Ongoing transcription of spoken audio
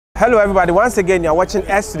Hello everybody, once again you're watching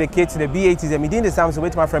S to the K to the B80s and within the Samsung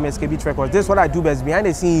with my friend SKB Records. This is what I do best, behind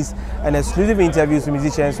the scenes and exclusive interviews with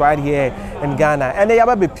musicians right here in Ghana. And the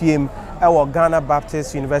Yaba BPM our Ghana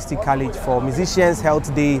Baptist University College for Musicians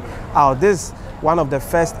Health Day out. This is one of the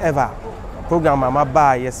first ever program I'm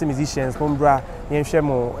about. Yes, musicians, Mumbra,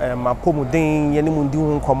 Yenshemo, Mapomudin,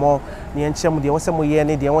 Yenimundu, Komo, Yenshemo, the Osamo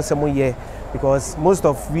Yene, the Osamo Ye. Because most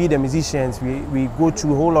of we the musicians, we go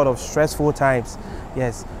through a whole lot of stressful times.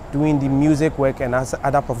 Yes, doing the music work and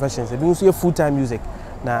other professions. If you see a full-time music,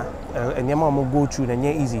 now and your mom will go through and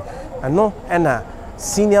you're easy. And no, and a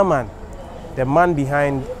senior man, the man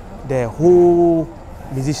behind the whole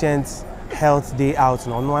Musicians Health Day out.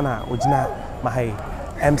 No one ojina mahai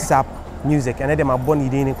MSAP music, and then my body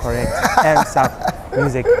didn't correct MSAP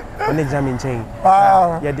music. On the jamming chain.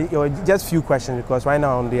 Wow. Yeah, just few questions because right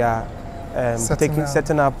now they are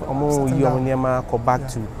setting up go back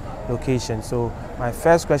to location. So my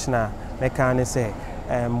first question I can say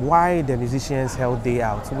why the Musicians Health Day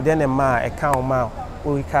out? So then a count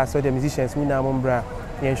so the musicians we now mumbra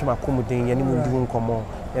yenshuma komudin yenimu doing komo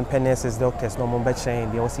and nurses doctors no mumba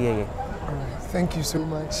chain the OCA. Thank you so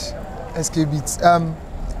much, SK Beats.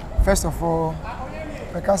 First of all,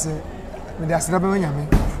 like I said,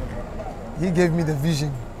 he gave me the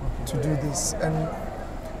vision to do this, and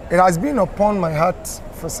it has been upon my heart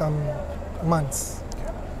for some months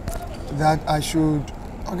that I should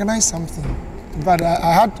organize something. But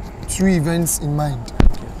I had two events in mind.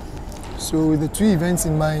 So with the two events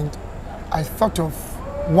in mind, I thought of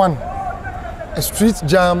one, a street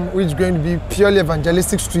jam, which is going to be purely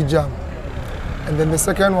evangelistic street jam. And then the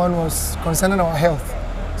second one was concerning our health.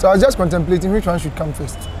 So I was just contemplating which one should come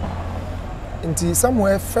first. Until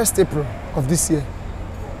somewhere 1st April of this year,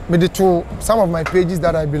 made it to some of my pages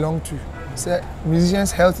that I belong to, say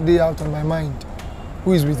Musicians Health Day out on my mind,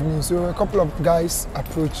 who is with me. So a couple of guys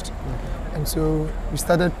approached, and so we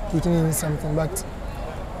started putting in something, but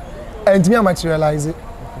and me I materialize it.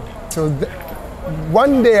 So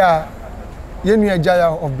one day,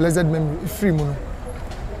 AGYA of blessed memory, free mono,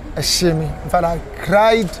 a shame. In fact, I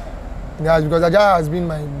cried because AGYA has been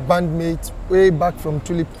my bandmate way back from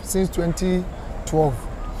Tulip since 2012.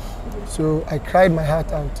 So I cried my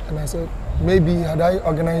heart out and I said, maybe had I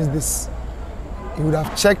organized this, he would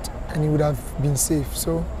have checked and he would have been safe.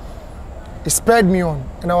 So it spurred me on,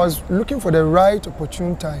 and I was looking for the right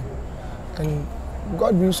opportune time, and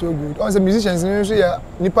God being so good. As a musician,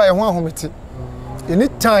 you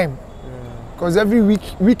need time, because every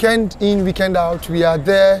weekend in, weekend out, we are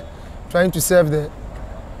there trying to serve the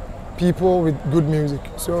people with good music.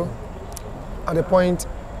 So at the point,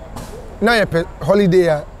 now a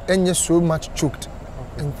holiday, and you're so much choked,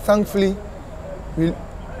 and thankfully we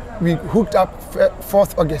hooked up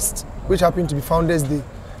 4th August, which happened to be Founders Day.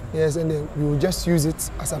 Yes, and then we will just use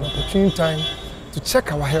it as an opportune time to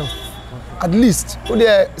check our health. At least,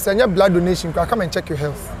 send your blood donation, come and check your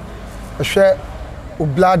health. Share your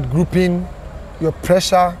blood grouping, your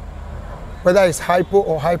pressure, whether it's hypo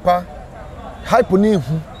or hyper. Hypo,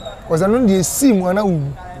 because I know the same one,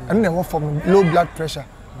 I know from low blood pressure.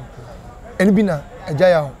 And be na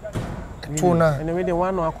AGYA. And the way they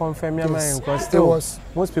want to confirm your mind, because still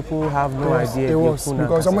most people have no idea. It was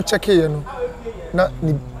because I'm checking, you know, not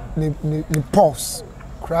the pulse,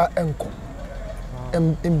 cry ankle,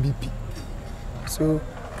 MBP. So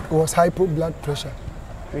it was hypo blood pressure.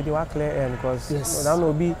 We do clear because yes, that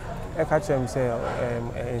will be a catch himself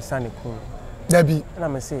Sanic. Debbie, and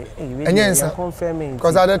I'm say, hey, we confirming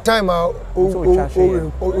because at the time I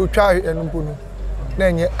try and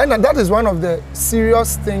and that is one of the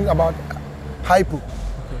serious things about hypo.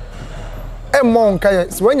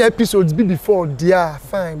 So when your episodes be before, they are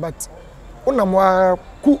fine, but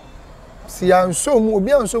see, I'm so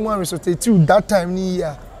resuscitate you that time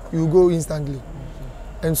you go instantly.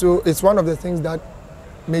 And so it's one of the things that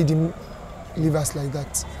made him leave us like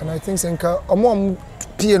that. And I think Senka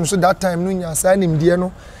so that time no sign him at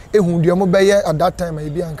that time I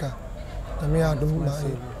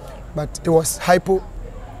but it was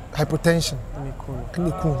hypotension.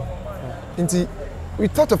 And we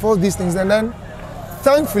thought of all these things, and then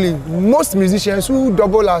thankfully most musicians who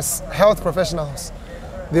double as health professionals,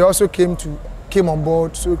 they also came on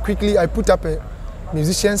board. So quickly I put up a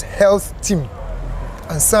musicians health team,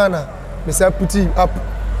 and Sana putting up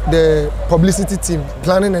the publicity team,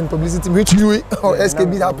 planning and publicity, which you or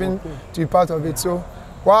SKB happened to be part of it. So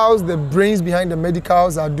whilst the brains behind the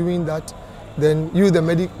medicals are doing that, then you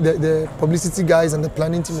the publicity guys and the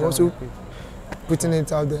planning team also putting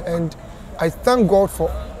it out there. And I thank God for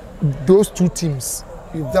those two teams.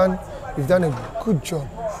 We've done a good job.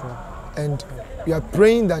 And we are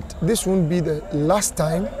praying that this won't be the last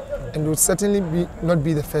time and it would certainly not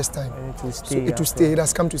be the first time. And it will stay. So it will stay. It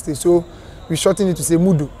has come to stay. So we shorten it to say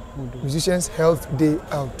MUDO. Musicians Health Day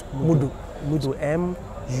Out. MUDO. MUDO.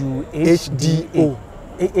 MUHDO.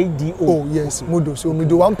 AADO. Yes, MUDO. So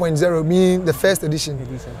MUDO 1.0 means the first edition.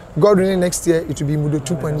 God willing, next year it will be MUDO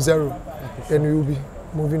 2.0. Then we will be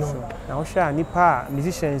moving on. Now, sure, Nipa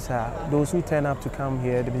musicians those who turn up to come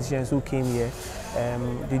here, the musicians who came here.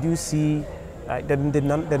 Did you see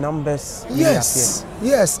the numbers? Yes,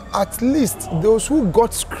 yes. At least those who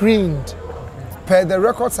got screened, per the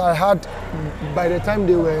records I had by the time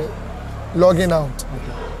they were logging out.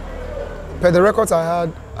 Per the records I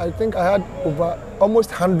had, I think I had over almost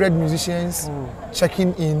 100 musicians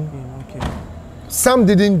checking in. Some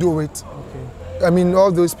didn't do it. I mean,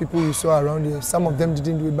 all those people you saw around here, some of them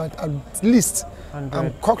didn't do it, but at least 100.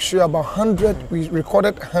 I'm cocksure about 100. We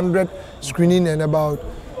recorded 100 screening and about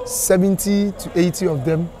 70 to 80 of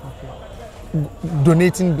them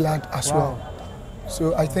donating blood as well.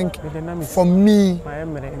 So I think for me,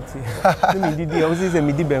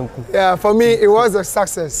 yeah, for me it was a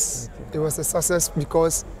success. It was a success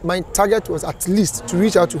because my target was at least to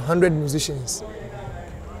reach out to 100 musicians.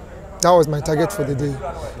 That was my target for the day,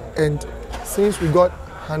 and since we got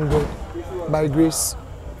 100 by grace,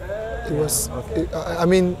 it was. I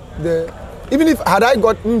mean, even if had I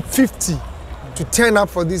gotten 50 to turn up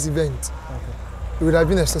for this event, it would have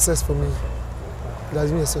been a success for me. It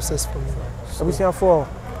has been a success for me. So for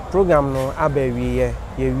program no abewie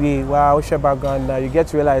ye wow share background now you get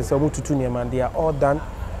to realize they are all done.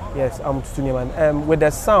 Yes, with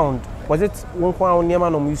the sound, was it one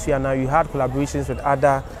now you had collaborations with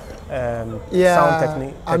other sound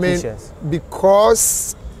technicians? I mean,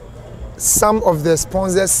 because some of the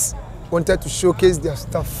sponsors wanted to showcase their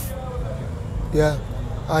stuff. Yeah,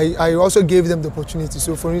 I also gave them the opportunity.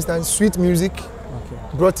 So for instance, Sweet Music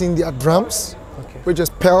brought in their drums, which is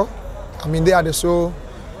Pearl. I mean, they are the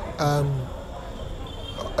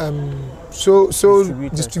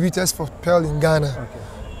distributors for Pearl in Ghana.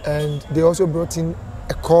 And they also brought in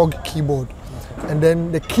a Korg keyboard. And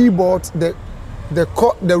then the keyboard, the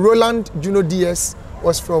Roland Juno DS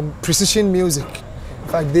was from Precision Music. In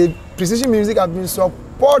fact, Precision Music have been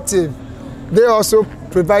supportive. They also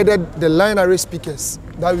provided the line array speakers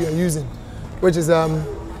that we are using, which is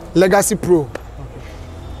Legacy Pro.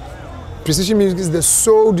 Precision Music is the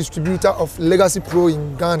sole distributor of Legacy Pro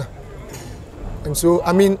in Ghana. And so,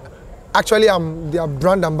 I mean, actually I'm their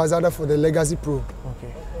brand ambassador for the Legacy Pro.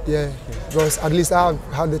 Yeah, because at least I have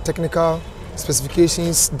had the technical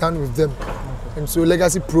specifications done with them. And so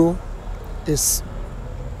Legacy Pro is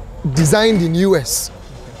designed in US,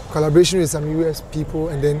 collaboration with some US people,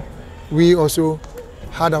 and then we also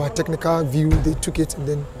had our technical view. They took it and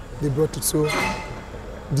then they brought it. So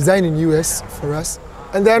designed in US for us.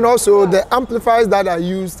 And then also the amplifiers that are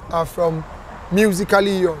used are from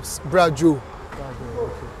Musically Yours, Brad Joe,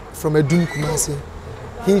 from Edun Kumasi.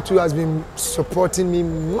 He too has been supporting me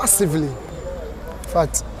massively. In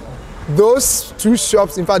fact, those three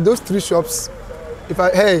shops, you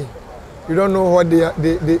don't know what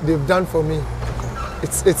they've done for me.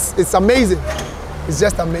 It's amazing. It's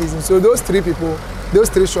just amazing. So those three people, those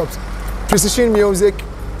three shops, Precision Music,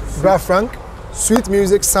 Brad Frank, Sweet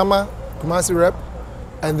Music, Summer, Kumasi Rep,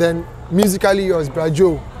 and then Musically Yours, Brad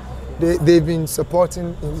Joe. They've been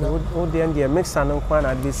supporting.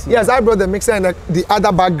 Yes, I brought the mixer and the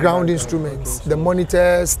other background instruments, the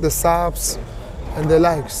monitors, the subs, and the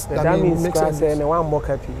likes. That means one more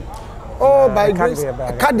copy. Oh, by grace,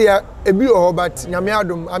 but I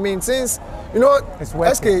mean, since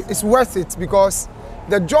it's worth it because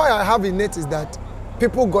the joy I have in it is that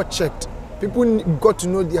people got checked, people got to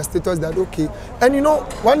know their status. That okay, and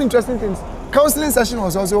one interesting thing, counseling session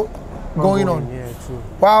was also going on. Yeah, true.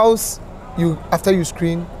 Whilst after you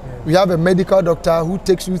screen, we have a medical doctor who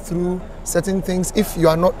takes you through certain things if you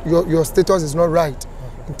are not your status is not right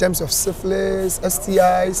in terms of syphilis,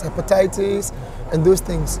 STIs, hepatitis, and those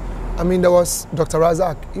things. I mean, there was Dr.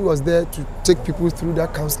 Razak. He was there to take people through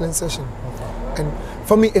that counseling session, and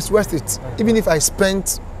for me, it's worth it. Even if I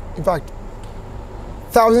spent, in fact,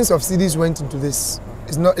 thousands of CDs went into this.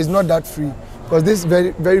 It's not that free because this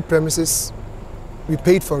very premises. We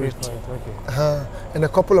paid for it. And a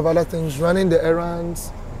couple of other things, running the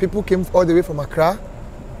errands. People came all the way from Accra.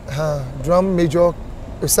 Drum Major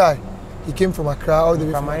Osai, he came from Accra all the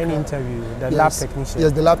way from Accra. Interview, the lab technician.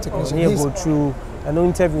 Yes, the lab technician. He go through an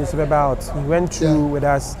interview about. He went through with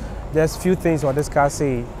us. There's few things what this guy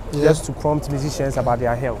say just to prompt musicians about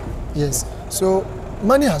their health. Yes. So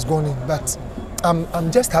money has gone in, but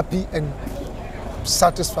I'm just happy and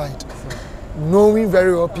satisfied. Knowing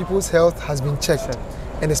very well people's health has been checked,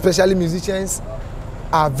 and especially musicians,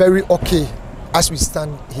 are very okay as we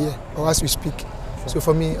stand here or as we speak. Sure. So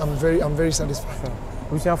for me, I'm very satisfied.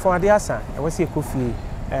 We shall for Adiasa. I was here coffee.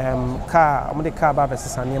 Car, I'm the car Baba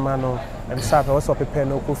Saniamano, and Sab also prepare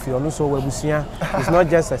no coffee. And also, Webusia is not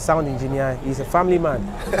just a sound engineer, he's a family man.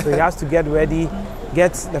 So he has to get ready,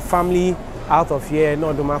 get the family out of here.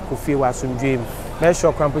 No, do my coffee was some dream. Make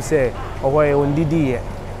sure Crampo say, or why on Didi. I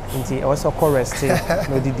was so chorus,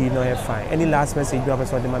 no Didi, no have fine. Any last message you have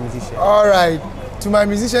for the musician? All right, to my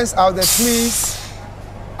musicians out there, please,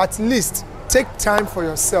 at least take time for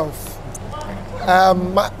yourself.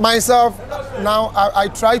 Myself, now I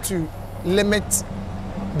try to limit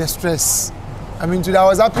the stress. I mean, today I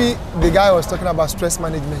was happy the guy was talking about stress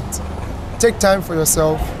management. Take time for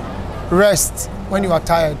yourself, rest. When you are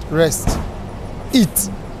tired, rest. Eat,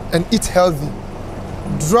 and eat healthy.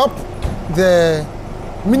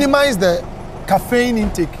 Minimize the caffeine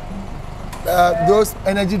intake, those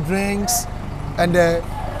energy drinks, and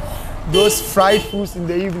those fried foods in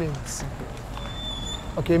the evenings.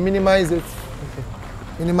 Okay, minimize it.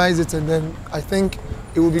 Minimize it, and then I think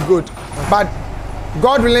it will be good. But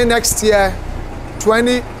God willing, next year,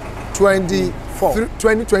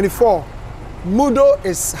 2024, Mudo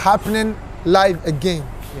is happening live again.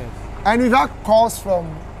 Yes. And we've had calls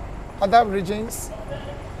from other regions,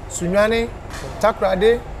 Sunyani,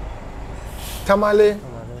 Takrade, Tamale.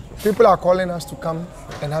 People are calling us to come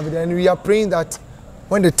and have it. And we are praying that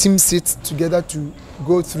when the team sits together to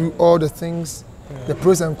go through all the things, the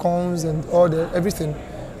pros and cons and everything,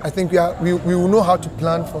 I think we will know how to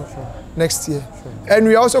plan for next year. And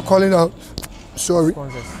we are also calling out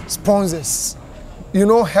sponsors. You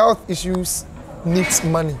know, health issues needs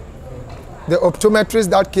money. The optometrist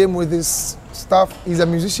that came with his staff, he's a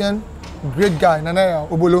musician, great guy, Nanaya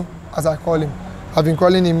Obolo, as I call him. I've been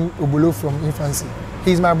calling him Obolo from infancy.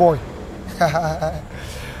 He's my boy.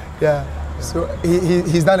 Yeah. So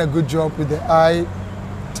he's done a good job with the eye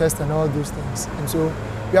test and all those things. And so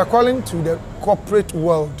we are calling to the corporate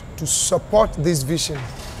world to support this vision.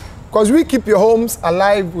 Because we keep your homes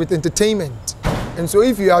alive with entertainment. And so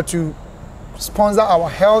if you are to sponsor our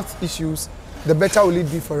health issues, the better will it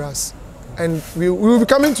be for us. And we will be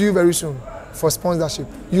coming to you very soon for sponsorship.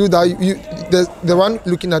 The one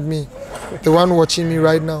looking at me, the one watching me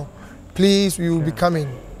right now, please, we will be coming.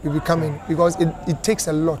 We'll be coming because it takes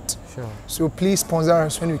a lot. Sure. So please sponsor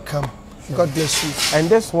us when we come. Sure. God bless you. And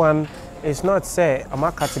this one is not say I'm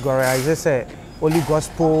a categorized. It's say only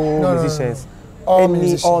gospel musicians. No. All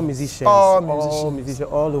musicians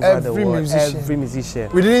all over the world. Every musician.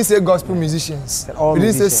 We didn't say gospel musicians. We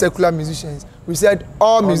didn't say secular musicians. We said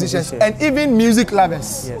all musicians and even music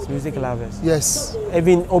lovers. Yes, music lovers. Yes.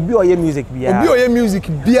 Even obi oye music bia. Obi oye music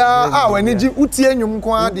bia. When you utie nyum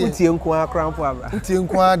kwa ade. Utie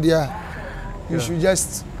nkwa ade. You should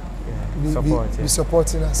just be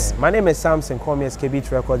supporting us. Yeah. My name is Samson. Call me SKB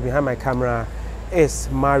Records. Behind my camera is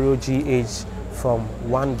Mario GH from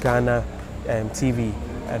One Ghana TV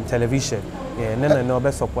and television. Yeah, no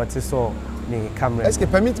best support so the camera. SK,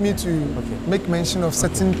 permit me to make mention of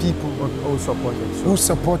certain people who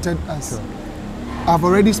supported us. Sure. I've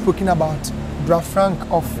already spoken about Bra Frank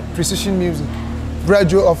of Precision Music,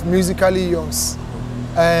 Brejo of Musically Yours,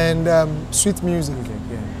 and Sweet Music.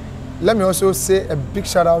 Let me also say a big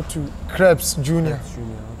shout out to Krebs Jr.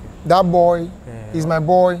 That boy is my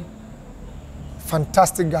boy.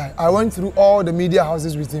 Fantastic guy. I went through all the media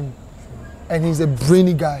houses with him. And he's a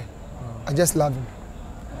brainy guy. I just love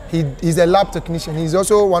him. He's a lab technician. He's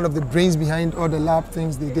also one of the brains behind all the lab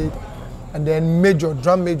things they did. And then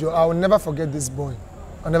Drum Major, I will never forget this boy.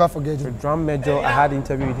 I'll never forget him. Drum Major, I had an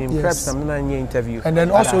interview with him. Yes. I'm not an interview. And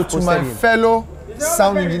then also to my fellow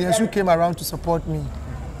sound engineers who came around to support me.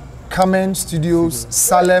 Kamen Studios,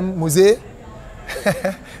 Salem, Mose.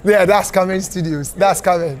 Yeah, that's Kamen Studios. That's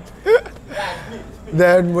Kamen.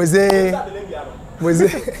 Then Mose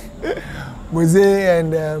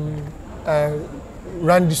and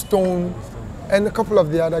Randy Stone and a couple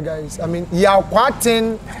of the other guys. I mean,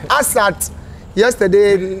 YAW as at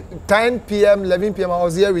yesterday, 10 p.m., 11 p.m., I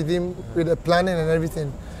was here with him with the planning and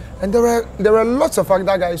everything. And there were lots of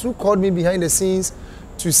other guys who called me behind the scenes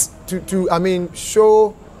to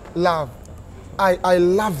show love. I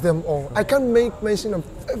love them all. I can't make mention of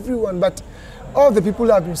everyone, but all the people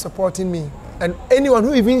who have been supporting me and anyone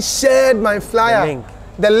who even shared my flyer.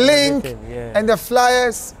 The link and the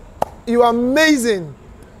flyers, you are amazing.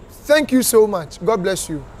 Thank you so much. God bless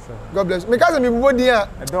you. Sure. God bless you. Because I'm here.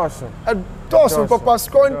 Dawson, Papa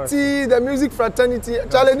Sconti, the music fraternity.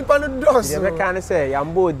 Charlie, you can't say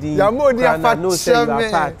Yambodi.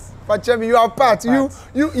 You are part. You,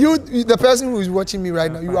 the person who is watching me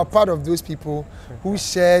right now, you are part of those people who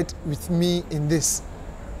shared with me in this.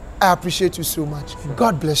 I appreciate you so much.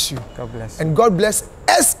 God bless you. God bless. And God bless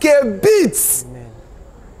SK Beats. Amen.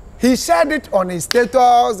 He shared it on his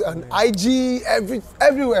status, on IG,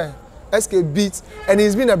 everywhere. SK Beats. And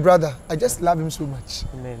he's been a brother. I just love him so much.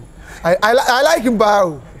 Amen. I like him,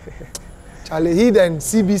 Bao. Charlie, he then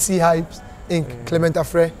CBC Hypes Inc. Clement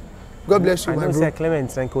Afre. God bless you, my bro.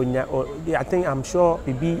 Clement, I think I'm sure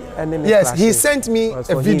maybe. Yes, he sent me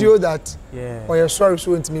a video that. Yeah. Oh, yeah, sorry,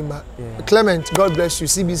 so to me, Clement, God bless you.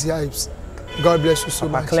 CBC Hypes. God bless you so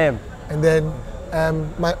much. Clem. And then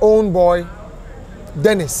my own boy,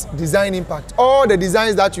 Dennis, Design Impact. All the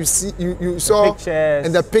designs that you see, you saw,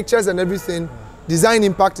 and the pictures and everything. Design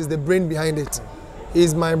Impact is the brain behind it.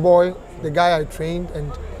 He's my boy, the guy I trained,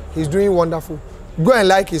 and he's doing wonderful. Go and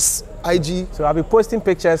like his IG. So I'll be posting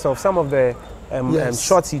pictures of some of the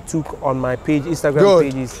shots he took on my page, Instagram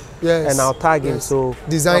pages, and I'll tag him. So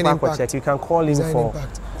Design Impact. Check. You can call him for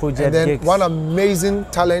project and then gigs. One amazing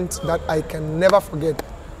talent that I can never forget,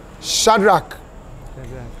 Shadrach,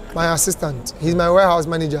 my assistant. He's my warehouse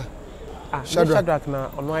manager. Shadrach na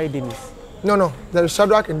Onwai Dennis. No, there is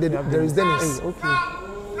Shadrach and there is Dennis. Hey, okay.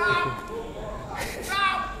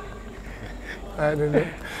 I don't know.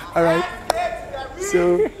 All right.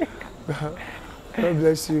 So, God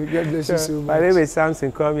bless you. God bless you so much. My name is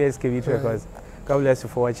Samson. Call me SKB Records. God bless you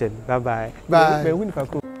for watching. Bye-bye. Bye. I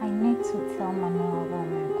need to tell Manu about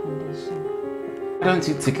my condition. Why don't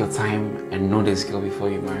you take your time and know this girl before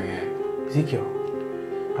you marry her? Ezekiel,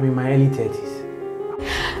 I'm in my early 30s.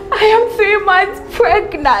 I am 3 months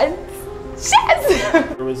pregnant.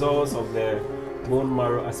 Yes! The results of the bone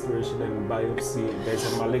marrow aspiration and biopsy, there's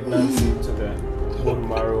a malignancy to the bone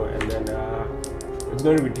marrow, and then it's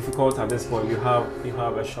going to be difficult at this point. You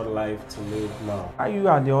have a short life to live now. Are you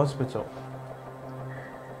at the hospital?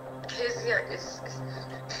 He's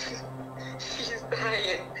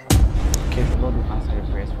dying. Okay, the Lord will answer your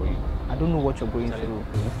prayers for you. I don't know what you're going through.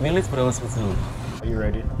 Let's put the hospital. Are you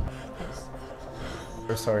ready?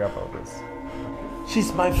 We're sorry about this.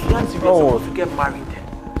 She's my fiancée. We're supposed to get married then.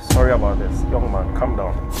 Sorry about this. Young man, calm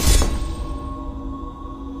down.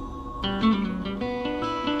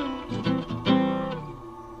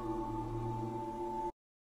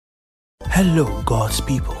 Hello, God's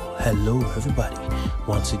people. Hello, everybody.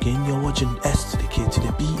 Once again, you're watching S to the K to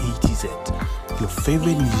the B-A-T-Z, your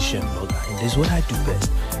favorite musician blogger, and this is what I do best.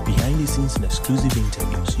 Behind the scenes and exclusive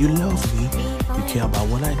interviews. You love me, you care about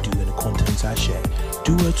what I do and the contents I share.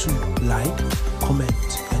 Do well to like,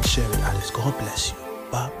 comment, and share it. Others. God bless you.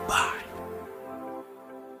 Bye-bye.